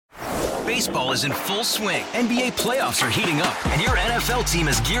Baseball is in full swing. NBA playoffs are heating up, and your NFL team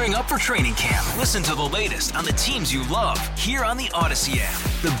is gearing up for training camp. Listen to the latest on the teams you love here on the Odyssey app.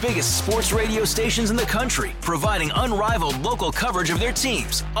 The biggest sports radio stations in the country, providing unrivaled local coverage of their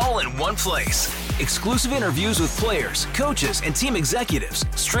teams, all in one place. Exclusive interviews with players, coaches, and team executives,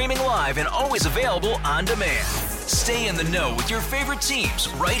 streaming live and always available on demand. Stay in the know with your favorite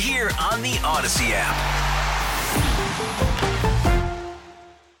teams right here on the Odyssey app.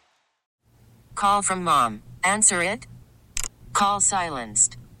 Call from mom. Answer it. Call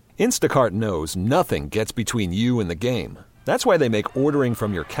silenced. Instacart knows nothing gets between you and the game. That's why they make ordering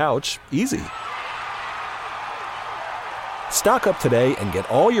from your couch easy. Stock up today and get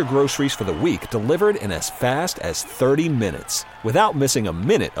all your groceries for the week delivered in as fast as 30 minutes without missing a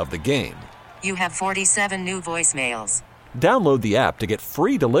minute of the game. You have 47 new voicemails. Download the app to get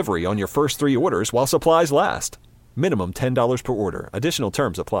free delivery on your first 3 orders while supplies last. Minimum $10 per order. Additional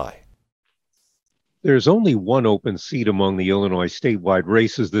terms apply. There's only one open seat among the Illinois statewide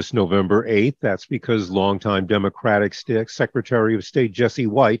races this November 8th. That's because longtime Democratic Secretary of State Jesse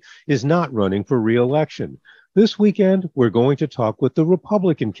White is not running for re-election. This weekend, we're going to talk with the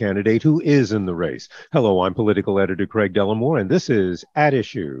Republican candidate who is in the race. Hello, I'm political editor Craig Dellamore, and this is At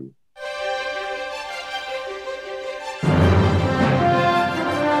Issue.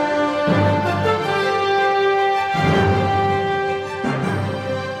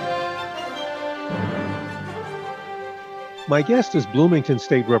 My guest is Bloomington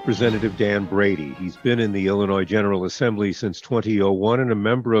State Representative Dan Brady. He's been in the Illinois General Assembly since 2001 and a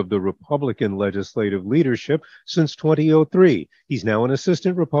member of the Republican legislative leadership since 2003. He's now an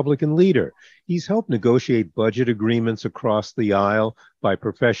assistant Republican leader. He's helped negotiate budget agreements across the aisle. By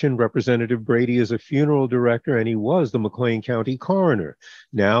profession, Representative Brady is a funeral director, and he was the McLean County coroner.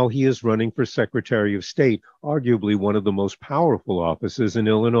 Now he is running for Secretary of State, arguably one of the most powerful offices in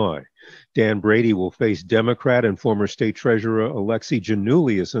Illinois. Dan Brady will face Democrat and former State Treasurer Alexi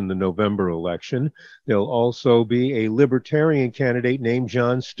Giannoulias in the November election. There'll also be a Libertarian candidate named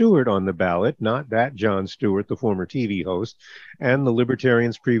Jon Stewart on the ballot, not that Jon Stewart, the former TV host. And the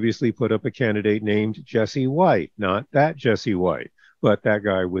Libertarians previously put up a candidate named Jesse White, not that Jesse White, but that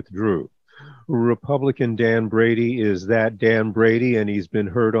guy withdrew. Republican Dan Brady is that Dan Brady, and he's been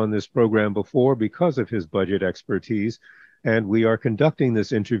heard on this program before because of his budget expertise. And we are conducting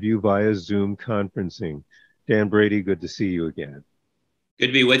this interview via Zoom conferencing. Dan Brady, good to see you again. Good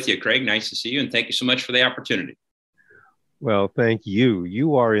to be with you, Craig. Nice to see you, and thank you so much for the opportunity. Well, thank you.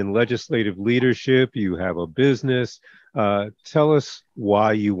 You are in legislative leadership. You have a business. Tell us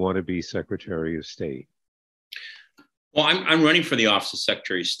why you want to be Secretary of State. Well, I'm running for the office of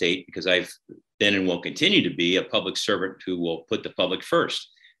Secretary of State because I've been and will continue to be a public servant who will put the public first.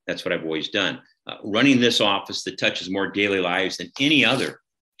 That's what I've always done. Running this office that touches more daily lives than any other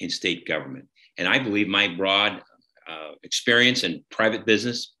in state government. And I believe my broad experience in private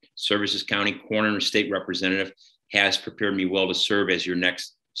business, services county, coroner, and state representative has prepared me well to serve as your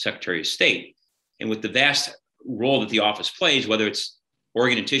next Secretary of State. And with the vast role that the office plays, whether it's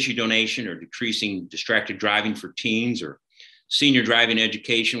organ and tissue donation or decreasing distracted driving for teens or senior driving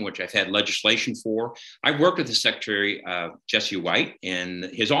education, which I've had legislation for, I've worked with the Secretary, Jesse White, in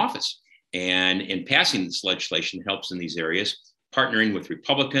his office. And in passing this legislation helps in these areas, partnering with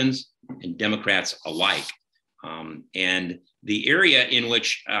Republicans and Democrats alike. And the area in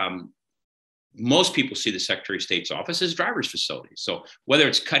which most people see the Secretary of State's office is driver's facilities. So whether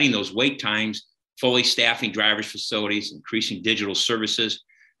it's cutting those wait times, fully staffing driver's facilities, increasing digital services,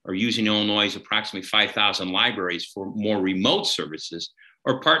 or using Illinois' approximately 5,000 libraries for more remote services,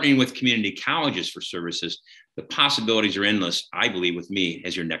 or partnering with community colleges for services, the possibilities are endless, I believe, with me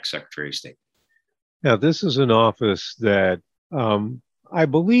as your next Secretary of State. Now, this is an office that I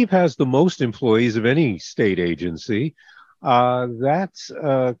believe has the most employees of any state agency. That's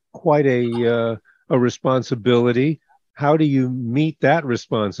quite a responsibility. How do you meet that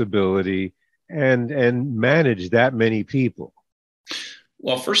responsibility and manage that many people?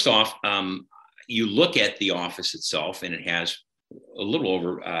 Well, first off, you look at the office itself, and it has a little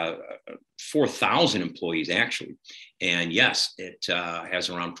over 4,000 employees, actually. And yes, it has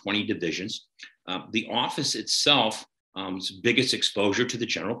around 20 divisions. The office itself, its biggest exposure to the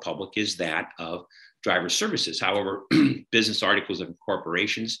general public is that of driver services. However, business articles of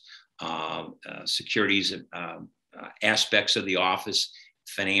corporations, securities aspects of the office,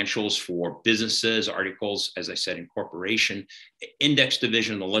 financials for businesses, articles, as I said, incorporation, index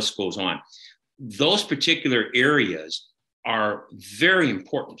division, the list goes on. Those particular areas are very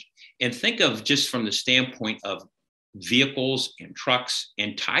important. And think of just from the standpoint of vehicles and trucks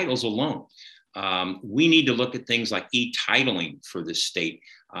and titles alone. We need to look at things like e-titling for this state.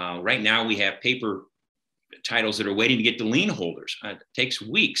 Right now, we have paper titles that are waiting to get to lien holders. It takes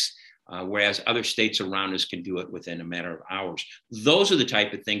weeks, whereas other states around us can do it within a matter of hours. Those are the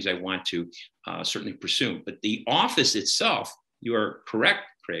type of things I want to certainly pursue. But the office itself, you are correct,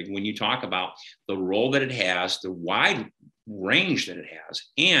 Craig, when you talk about the role that it has, the wide range that it has,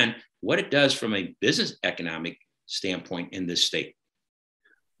 and what it does from a business economic standpoint in this state.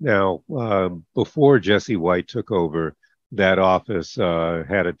 Now, before Jesse White took over, that office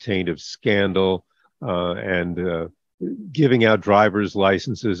had a taint of scandal and giving out driver's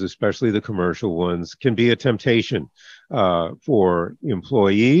licenses, especially the commercial ones, can be a temptation for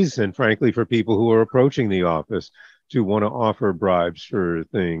employees and frankly for people who are approaching the office to want to offer bribes for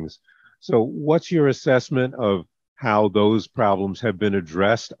things. So what's your assessment of how those problems have been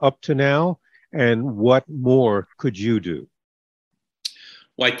addressed up to now, and what more could you do?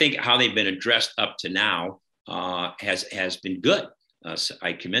 Well, I think how they've been addressed up to now has been good. So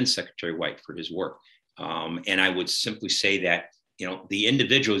I commend Secretary White for his work. And I would simply say that, the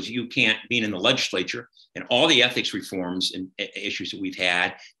individuals, you can't, being in the legislature and all the ethics reforms and issues that we've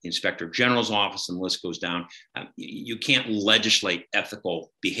had, the Inspector General's office, and the list goes down, you can't legislate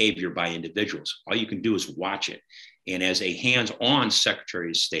ethical behavior by individuals. All you can do is watch it. And as a hands-on Secretary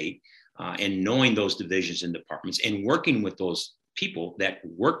of State, and knowing those divisions and departments and working with those people that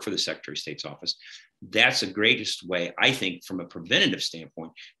work for the Secretary of State's office, that's the greatest way, I think, from a preventative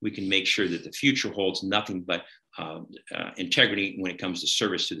standpoint, we can make sure that the future holds nothing but integrity when it comes to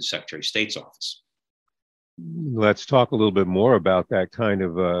service to the Secretary of State's office. Let's talk a little bit more about that kind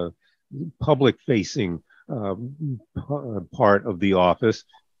of public-facing part of the office,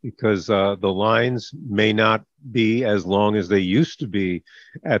 because the lines may not be as long as they used to be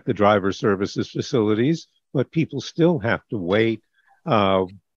at the driver services facilities, but people still have to wait.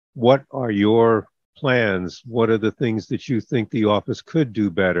 What are your plans? What are the things that you think the office could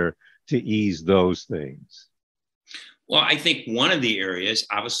do better to ease those things? Well, I think one of the areas,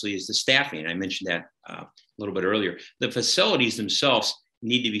 obviously, is the staffing. I mentioned that a little bit earlier. The facilities themselves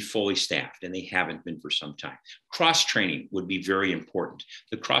need to be fully staffed, and they haven't been for some time. Cross-training would be very important.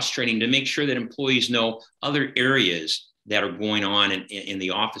 The cross-training to make sure that employees know other areas that are going on in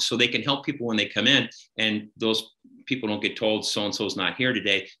the office, so they can help people when they come in, and those people don't get told so-and-so's not here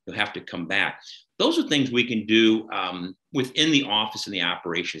today, you'll have to come back. Those are things we can do within the office and the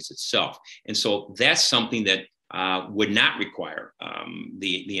operations itself. And so that's something that would not require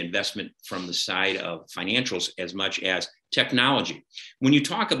the investment from the side of financials as much as technology. When you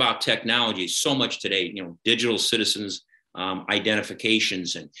talk about technology, so much today, digital citizens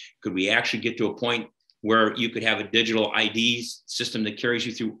identifications, and could we actually get to a point where you could have a digital ID system that carries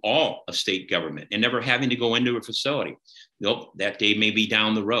you through all of state government and never having to go into a facility? Nope, that day may be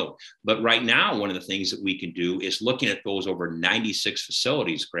down the road. But right now, one of the things that we can do is looking at those over 96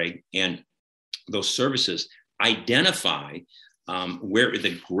 facilities, Greg, and those services, identify where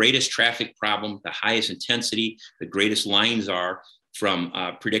the greatest traffic problem, the highest intensity, the greatest lines are from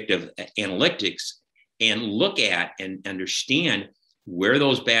predictive analytics, and look at and understand where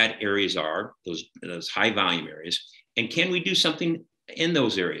those bad areas are, those high volume areas, and can we do something in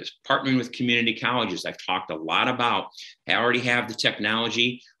those areas? Partnering with community colleges, I've talked a lot about. I already have the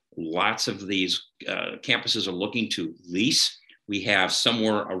technology. Lots of these campuses are looking to lease. We have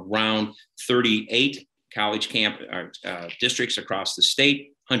somewhere around 38 college districts across the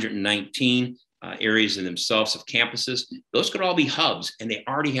state, 119 areas in themselves of campuses. Those could all be hubs, and they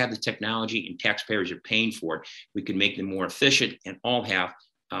already have the technology, and taxpayers are paying for it. We can make them more efficient and all have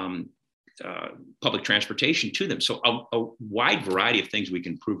public transportation to them. So a wide variety of things we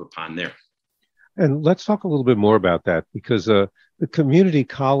can improve upon there. And let's talk a little bit more about that, because the community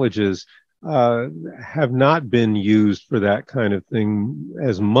colleges have not been used for that kind of thing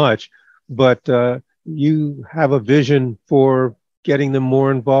as much, but you have a vision for getting them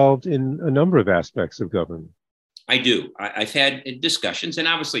more involved in a number of aspects of government. I do. I've had discussions, and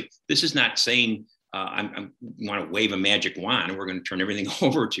obviously this is not saying I want to wave a magic wand and we're going to turn everything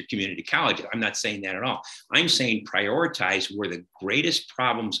over to community colleges. I'm not saying that at all. I'm saying prioritize where the greatest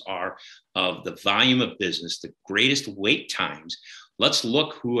problems are of the volume of business, the greatest wait times. Let's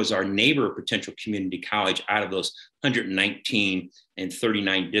look who is our neighbor potential community college out of those 119 and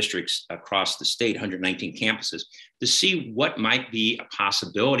 39 districts across the state, 119 campuses, to see what might be a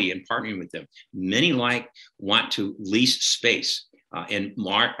possibility in partnering with them. Many want to lease space in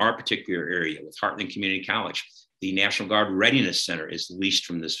our particular area with Heartland Community College. The National Guard Readiness Center is leased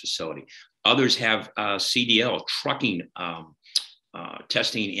from this facility. Others have CDL, trucking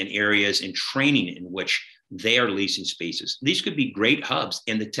testing in areas and training in which they are leasing spaces. These could be great hubs,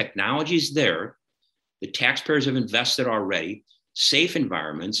 and the technology is there. The taxpayers have invested already. safe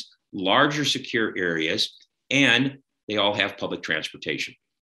environments, larger secure areas, and they all have public transportation.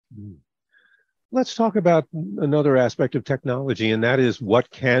 Let's talk about another aspect of technology, and that is what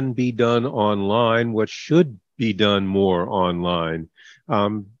can be done online, what should be done more online,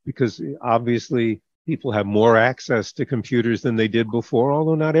 because obviously people have more access to computers than they did before,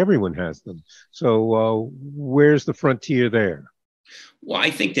 although not everyone has them. So where's the frontier there? Well,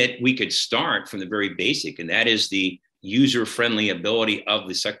 I think that we could start from the very basic, and that is the user-friendly ability of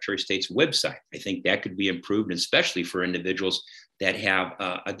the Secretary of State's website. I think that could be improved, especially for individuals that have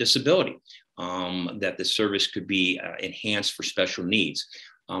a disability, that the service could be enhanced for special needs.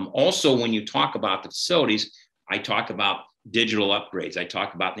 Also, when you talk about the facilities, I talk about digital upgrades. I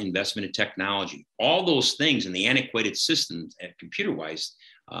talk about the investment in technology, all those things and the antiquated systems computer-wise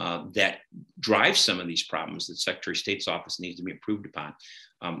that drive some of these problems that Secretary of State's office needs to be improved upon.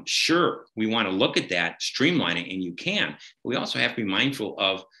 Sure, we want to look at that, streamline it, and you can. But we also have to be mindful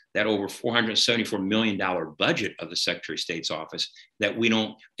of that over $474 million budget of the Secretary of State's office, that we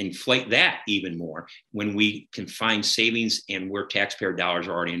don't inflate that even more when we can find savings and where taxpayer dollars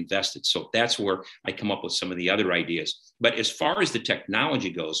are already invested. So that's where I come up with some of the other ideas. But as far as the technology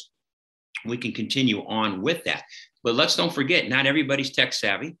goes, we can continue on with that. But let's don't forget, not everybody's tech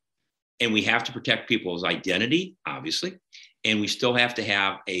savvy, and we have to protect people's identity, obviously. And we still have to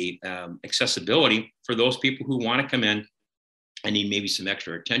have a accessibility for those people who want to come in and need maybe some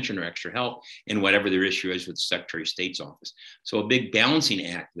extra attention or extra help in whatever their issue is with the Secretary of State's office. So a big balancing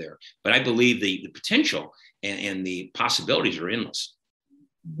act there. But I believe the potential and the possibilities are endless.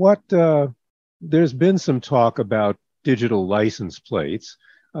 There's been some talk about digital license plates.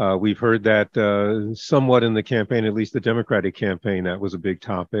 We've heard that somewhat in the campaign, at least the Democratic campaign, that was a big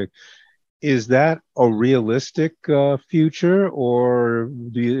topic. Is that a realistic future, or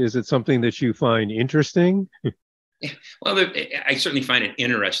is it something that you find interesting? Well, I certainly find it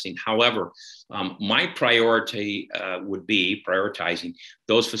interesting. However, my priority would be prioritizing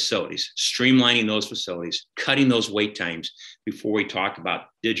those facilities, streamlining those facilities, cutting those wait times before we talk about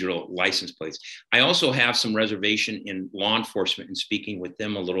digital license plates. I also have some reservation in law enforcement and speaking with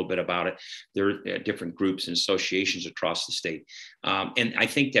them a little bit about it. There are different groups and associations across the state. And I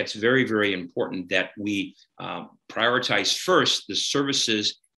think that's very, very important that we prioritize first the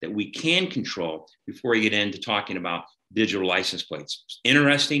services that we can control before we get into talking about digital license plates. It's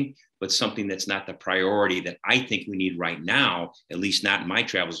interesting, but something that's not the priority that I think we need right now, at least not in my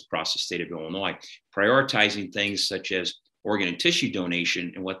travels across the state of Illinois. Prioritizing things such as organ and tissue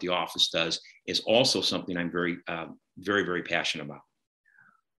donation and what the office does is also something I'm very, very passionate about.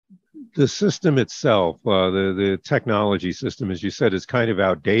 The system itself, the technology system, as you said, is kind of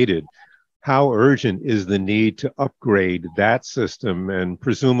outdated. How urgent is the need to upgrade that system? And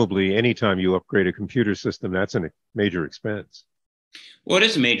presumably, anytime you upgrade a computer system, that's a major expense. Well, it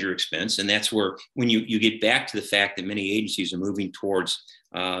is a major expense. And that's where, when you get back to the fact that many agencies are moving towards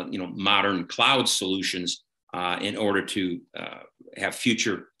modern cloud solutions in order to have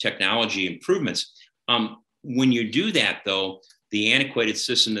future technology improvements. When you do that, though, the antiquated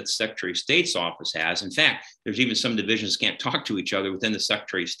system that the Secretary of State's office has. In fact, there's even some divisions can't talk to each other within the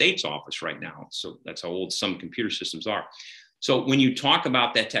Secretary of State's office right now. So that's how old some computer systems are. So when you talk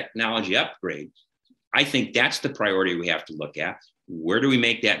about that technology upgrade, I think that's the priority we have to look at. Where do we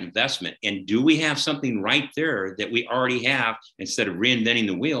make that investment? And do we have something right there that we already have instead of reinventing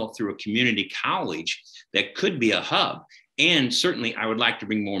the wheel through a community college that could be a hub? And certainly I would like to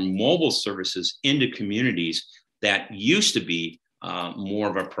bring more mobile services into communities that used to be more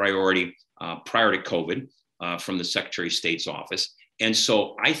of a priority prior to COVID from the Secretary of State's office. And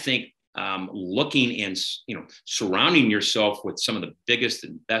so I think looking and surrounding yourself with some of the biggest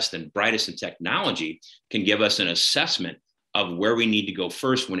and best and brightest in technology can give us an assessment of where we need to go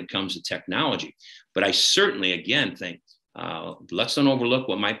first when it comes to technology. But I certainly, again, think let's not overlook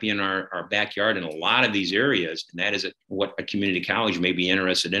what might be in our backyard in a lot of these areas, and that is what a community college may be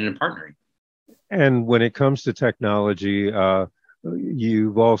interested in partnering. And when it comes to technology,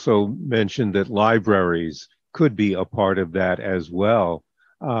 you've also mentioned that libraries could be a part of that as well.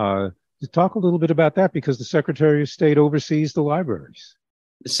 Talk a little bit about that, because the Secretary of State oversees the libraries.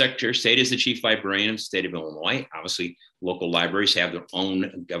 The Secretary of State is the chief librarian of the state of Illinois. Obviously, local libraries have their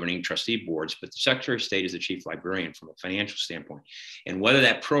own governing trustee boards, but the Secretary of State is the chief librarian from a financial standpoint. And whether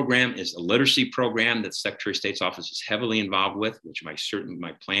that program is a literacy program that the Secretary of State's office is heavily involved with, which my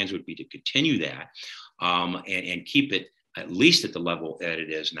plans would be to continue that and keep it at least at the level that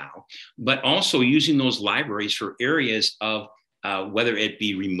it is now, but also using those libraries for areas of whether it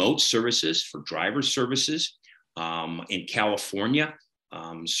be remote services for driver services in California.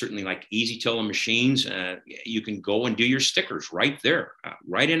 certainly like easy tiller machines. You can go and do your stickers right there,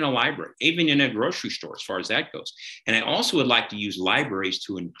 right in a library, even in a grocery store, as far as that goes. And I also would like to use libraries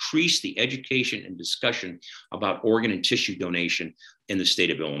to increase the education and discussion about organ and tissue donation in the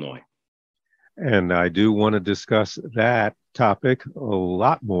state of Illinois. And I do want to discuss that topic a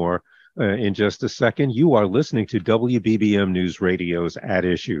lot more in just a second. You are listening to WBBM News Radio's At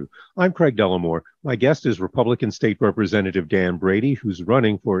Issue. I'm Craig Dellamore. My guest is Republican State Representative Dan Brady, who's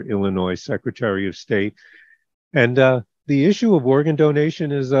running for Illinois Secretary of State. And the issue of organ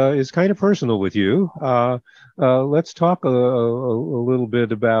donation is kind of personal with you. Let's talk a little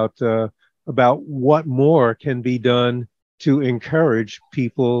bit about what more can be done to encourage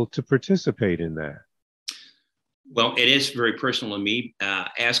people to participate in that. Well, it is very personal to me.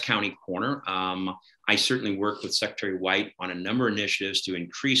 As county coroner, I certainly work with Secretary White on a number of initiatives to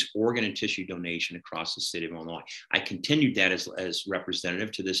increase organ and tissue donation across the state of Illinois. I continued that as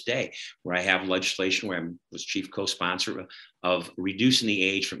representative to this day, where I have legislation where I was chief co-sponsor of reducing the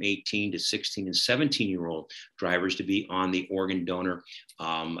age from 18 to 16 and 17-year-old drivers to be on the organ donor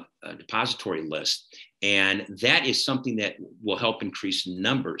depository list. And that is something that will help increase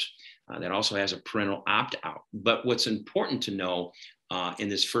numbers. That also has a parental opt-out. But what's important to know in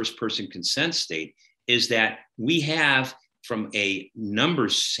this first-person consent state is that we have, from a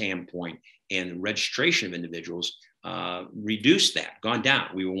numbers standpoint and registration of individuals, reduced that, gone down.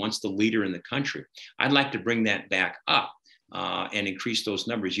 We were once the leader in the country. I'd like to bring that back up and increase those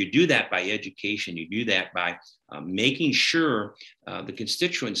numbers. You do that by education. You do that by making sure the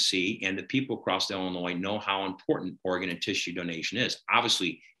constituency and the people across Illinois know how important organ and tissue donation is.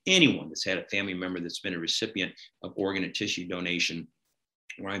 Obviously, anyone that's had a family member that's been a recipient of organ and tissue donation,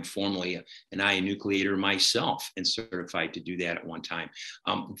 where I'm formally an enucleator myself and certified to do that at one time.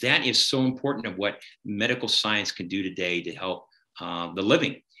 That is so important of what medical science can do today to help the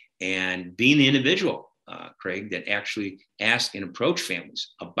living. And being the individual, Craig, that actually ask and approach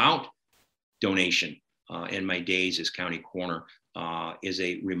families about donation in my days as county coroner is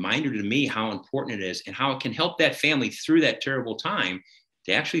a reminder to me how important it is and how it can help that family through that terrible time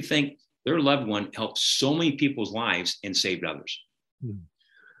to actually think their loved one helped so many people's lives and saved others.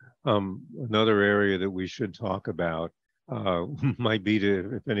 Another area that we should talk about might be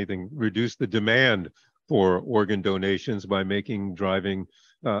to, if anything, reduce the demand for organ donations by making driving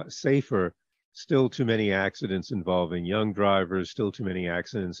safer. Still too many accidents involving young drivers, still too many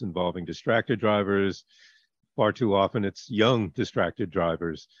accidents involving distracted drivers. Far too often it's young distracted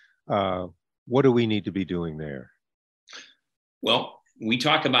drivers. What do we need to be doing there? Well, we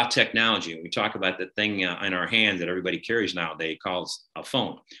talk about technology. We talk about the thing in our hand that everybody carries nowadays called a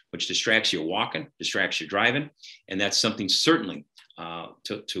phone, which distracts you walking, distracts you driving. And that's something certainly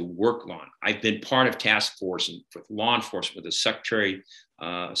to work on. I've been part of task force and with law enforcement with the Secretary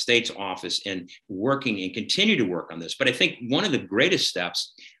of State's office and working and continue to work on this. But I think one of the greatest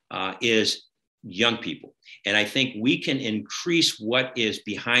steps is young people. And I think we can increase what is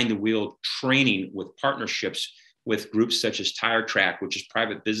behind the wheel training with partnerships with groups such as Tire Track, which is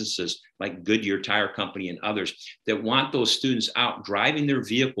private businesses like Goodyear Tire Company and others that want those students out driving their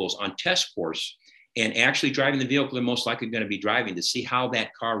vehicles on test course and actually driving the vehicle they're most likely going to be driving to see how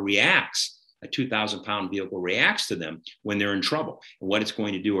that car reacts. A 2,000-pound vehicle reacts to them when they're in trouble and what it's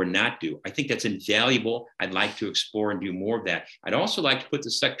going to do or not do. I think that's invaluable. I'd like to explore and do more of that. I'd also like to put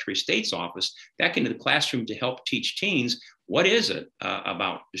the Secretary of State's office back into the classroom to help teach teens what is it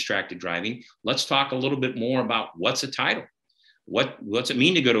about distracted driving. Let's talk a little bit more about what's a title. What's it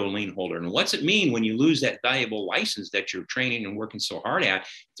mean to go to a lien holder? And what's it mean when you lose that valuable license that you're training and working so hard at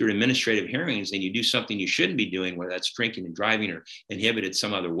through administrative hearings and you do something you shouldn't be doing, whether that's drinking and driving or inhibited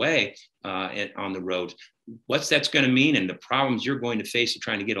some other way on the road? What's that's going to mean and the problems you're going to face in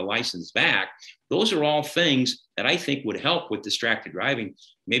trying to get a license back? Those are all things that I think would help with distracted driving.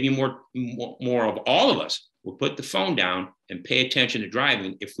 Maybe more of all of us will put the phone down and pay attention to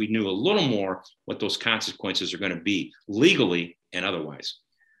driving if we knew a little more what those consequences are going to be legally and otherwise.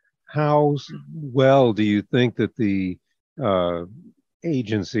 How well do you think that the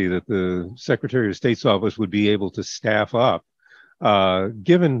agency, that the Secretary of State's office would be able to staff up,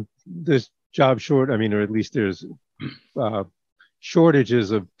 given this job short, or at least there's shortages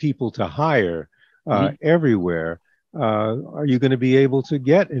of people to hire everywhere. Are you going to be able to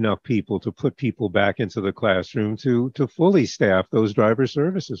get enough people to put people back into the classroom to fully staff those driver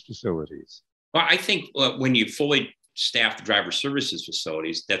services facilities? Well, I think when you fully staff the driver services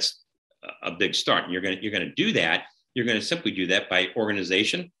facilities, that's a big start. And you're going to do that. You're going to simply do that by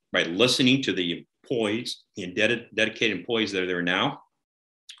organization, by listening to the employees, the dedicated employees that are there now,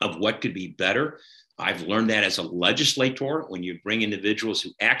 of what could be better. I've learned that as a legislator, when you bring individuals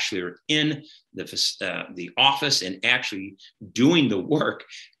who actually are in the office and actually doing the work,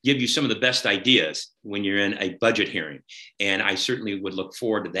 give you some of the best ideas when you're in a budget hearing. And I certainly would look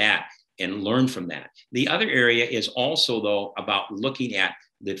forward to that and learn from that. The other area is also, though, about looking at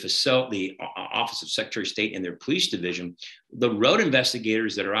the Office of Secretary of State and their police division, the road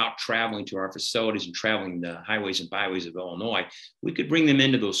investigators that are out traveling to our facilities and traveling the highways and byways of Illinois. We could bring them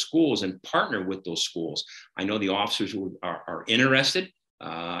into those schools and partner with those schools. I know the officers are interested,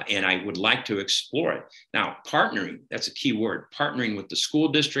 and I would like to explore it. Now, partnering, that's a key word, partnering with the school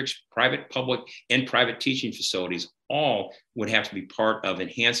districts, private, public, and private teaching facilities, all would have to be part of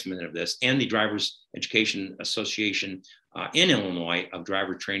enhancement of this, and the Drivers Education Association in Illinois of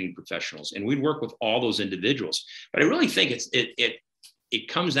driver training professionals. And we'd work with all those individuals. But I really think it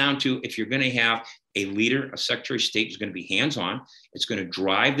comes down to, if you're going to have a leader, a Secretary of State who's going to be hands-on, it's going to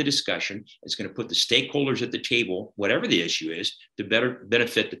drive the discussion, it's going to put the stakeholders at the table, whatever the issue is, to better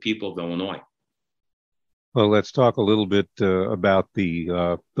benefit the people of Illinois. Well, let's talk a little bit about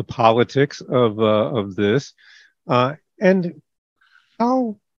the politics of this, and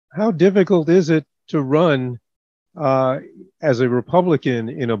how difficult is it to run as a Republican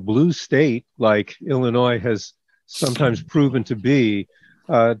in a blue state like Illinois has sometimes proven to be?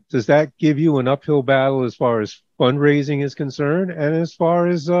 Does that give you an uphill battle as far as fundraising is concerned and as far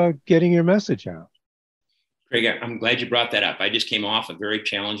as getting your message out? Craig, I'm glad you brought that up. I just came off a very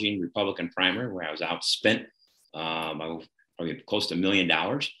challenging Republican primary where I was outspent close to $1 million.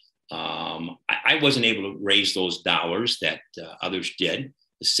 I wasn't able to raise those dollars that others did.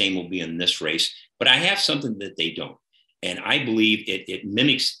 The same will be in this race, but I have something that they don't. And I believe it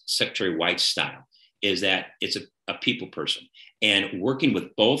mimics Secretary White's style, is that it's a people person, and working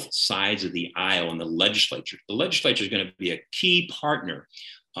with both sides of the aisle in the legislature. The legislature is going to be a key partner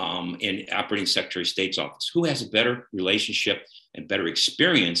in operating Secretary of State's office, who has a better relationship and better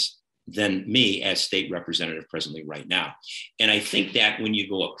experience than me as state representative presently right now. And I think that when you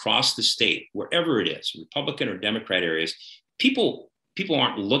go across the state, wherever it is, Republican or Democrat areas, people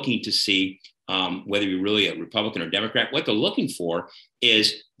aren't looking to see whether you're really a Republican or Democrat. What they're looking for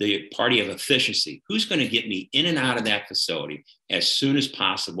is the party of efficiency. Who's going to get me in and out of that facility as soon as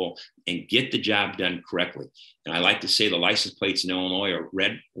possible and get the job done correctly? And I like to say the license plates in Illinois are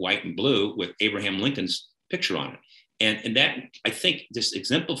red, white, and blue with Abraham Lincoln's picture on it. And that, I think, this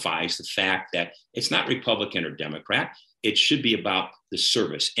exemplifies the fact that it's not Republican or Democrat. It should be about the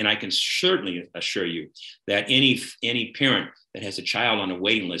service. And I can certainly assure you that any parent that has a child on a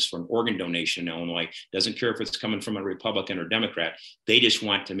waiting list for an organ donation in Illinois doesn't care if it's coming from a Republican or Democrat. They just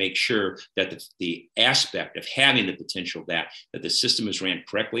want to make sure that the aspect of having the potential that the system is ran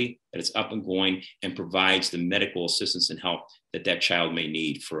correctly, that it's up and going, and provides the medical assistance and help that child may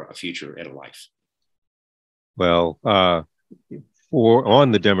need for a future and a life. Well,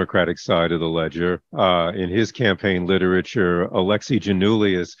 on the Democratic side of the ledger, in his campaign literature, Alexei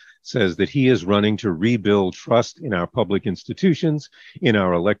Giannoulias says that he is running to rebuild trust in our public institutions, in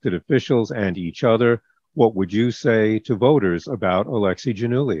our elected officials, and each other. What would you say to voters about Alexei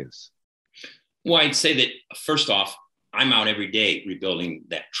Giannoulias? Well, I'd say that, first off, I'm out every day rebuilding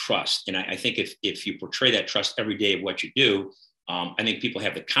that trust. And I think if you portray that trust every day of what you do, I think people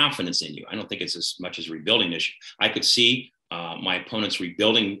have the confidence in you. I don't think it's as much as a rebuilding issue. I could see my opponent's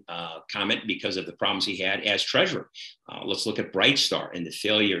rebuilding comment because of the problems he had as treasurer. Let's look at Bright Star and the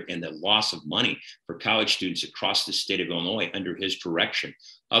failure and the loss of money for college students across the state of Illinois under his direction,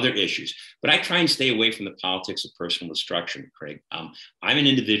 other issues. But I try and stay away from the politics of personal destruction, Craig. I'm an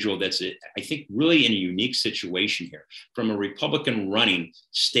individual that's, I think, really in a unique situation here. From a Republican running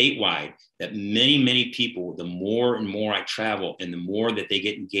statewide, that many people, the more and more I travel and the more that they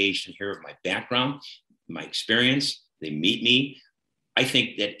get engaged and hear of my background, my experience, they meet me, I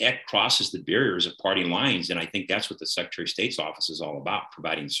think that crosses the barriers of party lines. And I think that's what the Secretary of State's office is all about,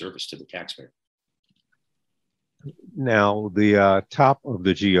 providing service to the taxpayer. Now, the top of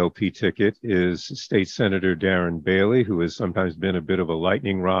the GOP ticket is State Senator Darren Bailey, who has sometimes been a bit of a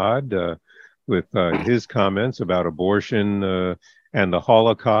lightning rod with his comments about abortion and the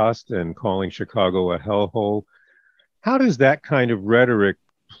Holocaust and calling Chicago a hellhole. How does that kind of rhetoric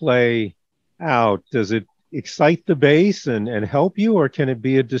play out? Does it excite the base and help you, or can it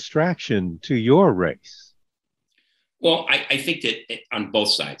be a distraction to your race? Well, I think that on both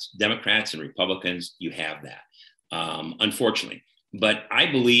sides, Democrats and Republicans, you have that, unfortunately. But I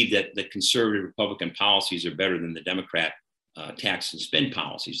believe that the conservative Republican policies are better than the Democrat tax and spend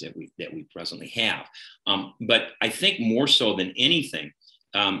policies that we presently have. But I think more so than anything,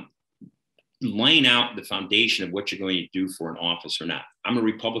 laying out the foundation of what you're going to do for an office or not. I'm a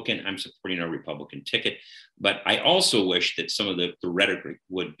Republican. I'm supporting a Republican ticket. But I also wish that some of the rhetoric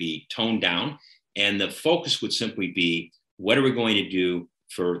would be toned down, and the focus would simply be, what are we going to do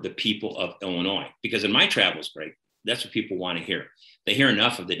for the people of Illinois? Because in my travels, Greg, that's what people want to hear. They hear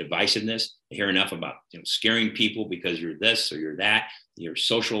enough of the divisiveness. They hear enough about scaring people because you're this or you're that, your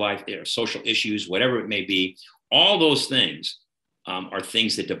social life, your social issues, whatever it may be. All those things are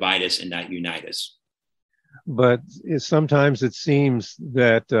things that divide us and not unite us. But sometimes it seems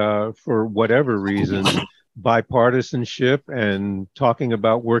that for whatever reason, bipartisanship and talking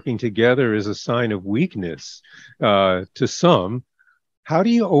about working together is a sign of weakness to some. How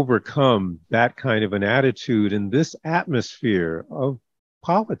do you overcome that kind of an attitude in this atmosphere of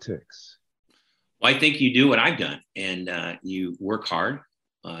politics? Well, I think you do what I've done, and you work hard.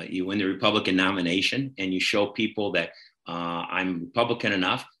 You win the Republican nomination, and you show people that I'm Republican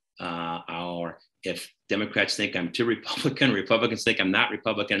enough, or if Democrats think I'm too Republican, Republicans think I'm not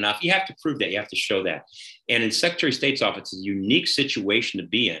Republican enough, you have to prove that. You have to show that. And in Secretary of State's office, it's a unique situation to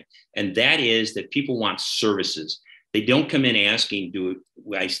be in, and that is that people want services. They don't come in asking, do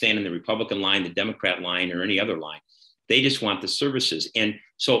I stand in the Republican line, the Democrat line, or any other line? They just want the services. And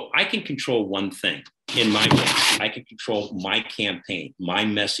so I can control one thing in my way. I can control my campaign, my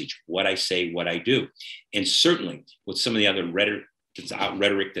message, what I say, what I do. And certainly with some of the other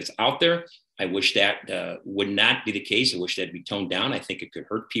rhetoric that's out there, I wish that would not be the case. I wish that'd be toned down. I think it could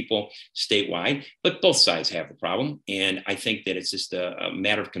hurt people statewide, but both sides have the problem. And I think that it's just a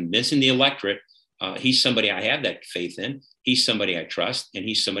matter of convincing the electorate. He's somebody I have that faith in. He's somebody I trust, and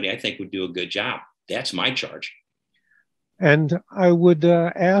he's somebody I think would do a good job. That's my charge. And I would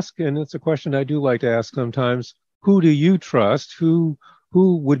ask, and it's a question I do like to ask sometimes, who do you trust? Who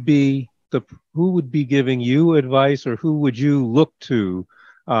would be giving you advice, or who would you look to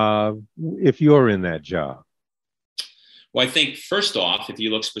if you're in that job? Well, I think first off, if you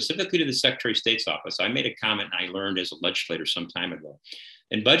look specifically to the Secretary of State's office, I made a comment I learned as a legislator some time ago.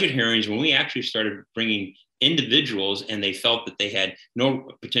 In budget hearings, when we actually started bringing individuals and they felt that they had no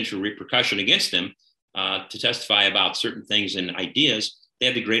potential repercussion against them to testify about certain things and ideas, they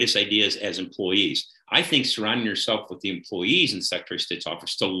had the greatest ideas as employees. I think surrounding yourself with the employees in the Secretary of State's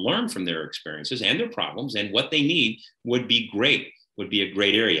office to learn from their experiences and their problems and what they need would be great, would be a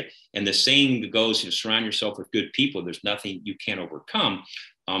great area. And the saying goes, surround yourself with good people. There's nothing you can't overcome.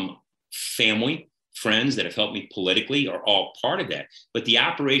 Family, friends that have helped me politically are all part of that. But the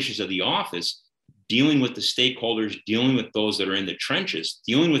operations of the office, dealing with the stakeholders, dealing with those that are in the trenches,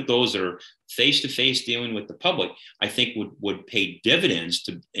 dealing with those that are face-to-face, dealing with the public, I think would pay dividends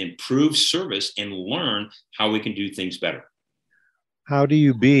to improve service and learn how we can do things better. How do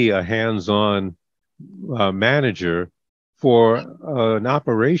you be a hands-on manager for an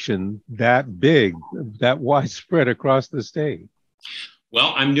operation that big, that widespread across the state?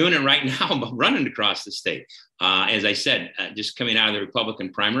 Well, I'm doing it right now. I'm running across the state. As I said, just coming out of the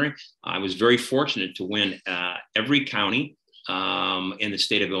Republican primary, I was very fortunate to win every county in the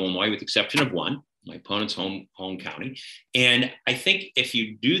state of Illinois, with the exception of one, my opponent's home county. And I think if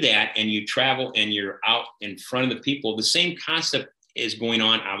you do that and you travel and you're out in front of the people, the same concept is going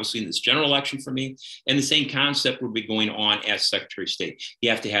on, obviously, in this general election for me. And the same concept will be going on as Secretary of State. You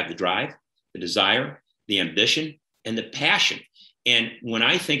have to have the drive, the desire, the ambition, and the passion. And when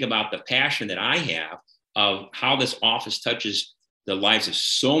I think about the passion that I have of how this office touches the lives of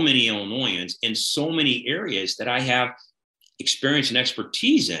so many Illinoisans in so many areas that I have experience and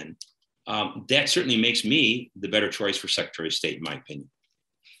expertise in, that certainly makes me the better choice for Secretary of State, in my opinion.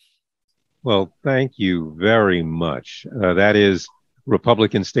 Well, thank you very much. That is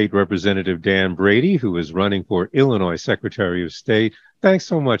Republican State Representative Dan Brady, who is running for Illinois Secretary of State. Thanks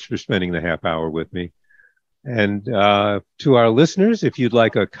so much for spending the half hour with me. And to our listeners, if you'd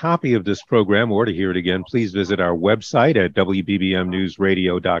like a copy of this program or to hear it again, please visit our website at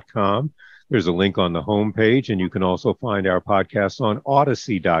wbbmnewsradio.com. There's a link on the homepage, and you can also find our podcasts on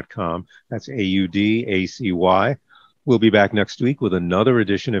Audacy.com. That's AUDACY. We'll be back next week with another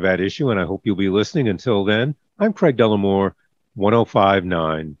edition of At Issue, and I hope you'll be listening. Until then, I'm Craig Dellamore,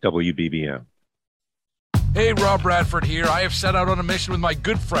 105.9 WBBM. Hey, Rob Bradford here. I have set out on a mission with my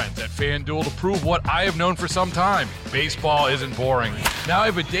good friends at FanDuel to prove what I have known for some time. Baseball isn't boring. Now I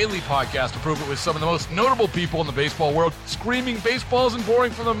have a daily podcast to prove it with some of the most notable people in the baseball world, screaming baseball isn't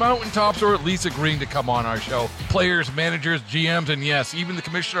boring from the mountaintops, or at least agreeing to come on our show. Players, managers, GMs, and yes, even the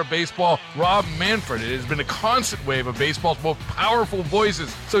commissioner of baseball, Rob Manfred. It has been a constant wave of baseball's most powerful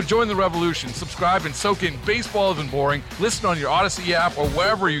voices. So join the revolution. Subscribe and soak in Baseball Isn't Boring. Listen on your Audacy app or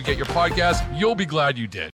wherever you get your podcasts. You'll be glad you did.